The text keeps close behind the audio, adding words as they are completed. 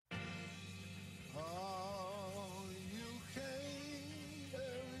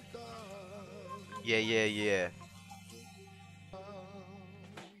Yeah.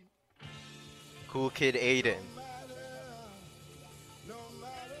 Coolkidaedin.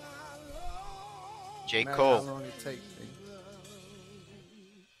 J. No matter how Cole. long it takes.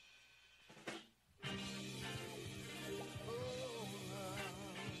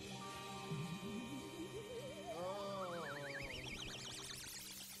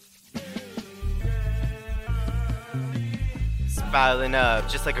 Spiraling up,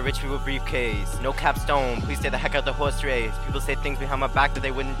 just like a rich people briefcase. No capstone, please stay the heck out the horse race. People say things behind my back that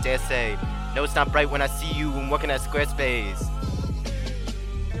they wouldn't dare say. No, it's not bright when I see you working at Squarespace.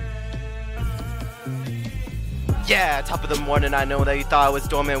 Yeah, top of the morning, I know that you thought I was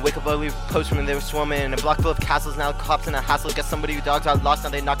dormant. Wake up early, post when they were swarming. A block full of castles, now cops in a hassle. Got somebody who dogs are lost,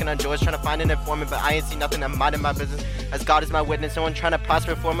 now they knocking on doors trying to find an informant. But I ain't see nothing, I'm minding my business. As God is my witness, no one trying to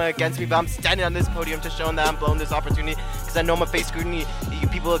prosper for me against me. But I'm standing on this podium to show them that I'm blowing this opportunity. Cause I know my face scrutiny. You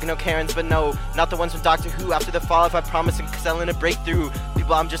people looking no Karens, but no, not the ones from Doctor Who. After the fall off, I promise I'm selling a breakthrough.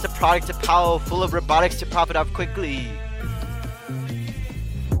 People, I'm just a product of power, full of robotics to profit off quickly.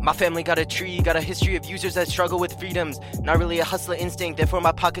 My family got a tree, got a history of users that struggle with freedoms. Not really a hustler instinct, therefore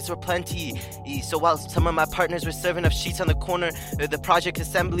my pockets were plenty. So while some of my partners were serving up sheets on the corner, the project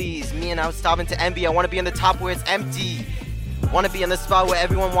assemblies, me and I was starving to envy. I wanna be on the top where it's empty. Wanna be on the spot where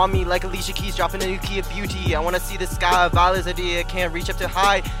everyone want me, like Alicia Keys dropping a new key of beauty. I wanna see the sky, violets idea, can't reach up to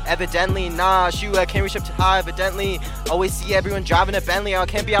high, evidently. Nah, shoot, I can't reach up to high, evidently. Always see everyone driving a Bentley, I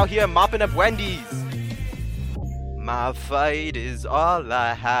can't be out here mopping up Wendy's. My fight is all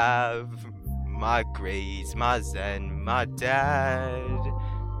I have, my grades, my zen, my dad.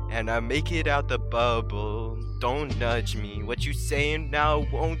 And I make it out the bubble, don't nudge me. What you saying now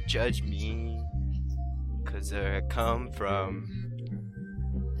won't judge me. Cause where I come from,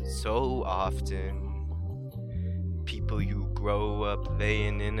 so often, people you grow up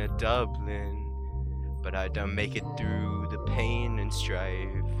laying in a Dublin. But I done make it through the pain and strife.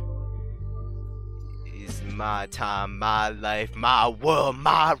 It's my time, my life, my world,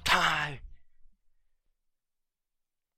 my time.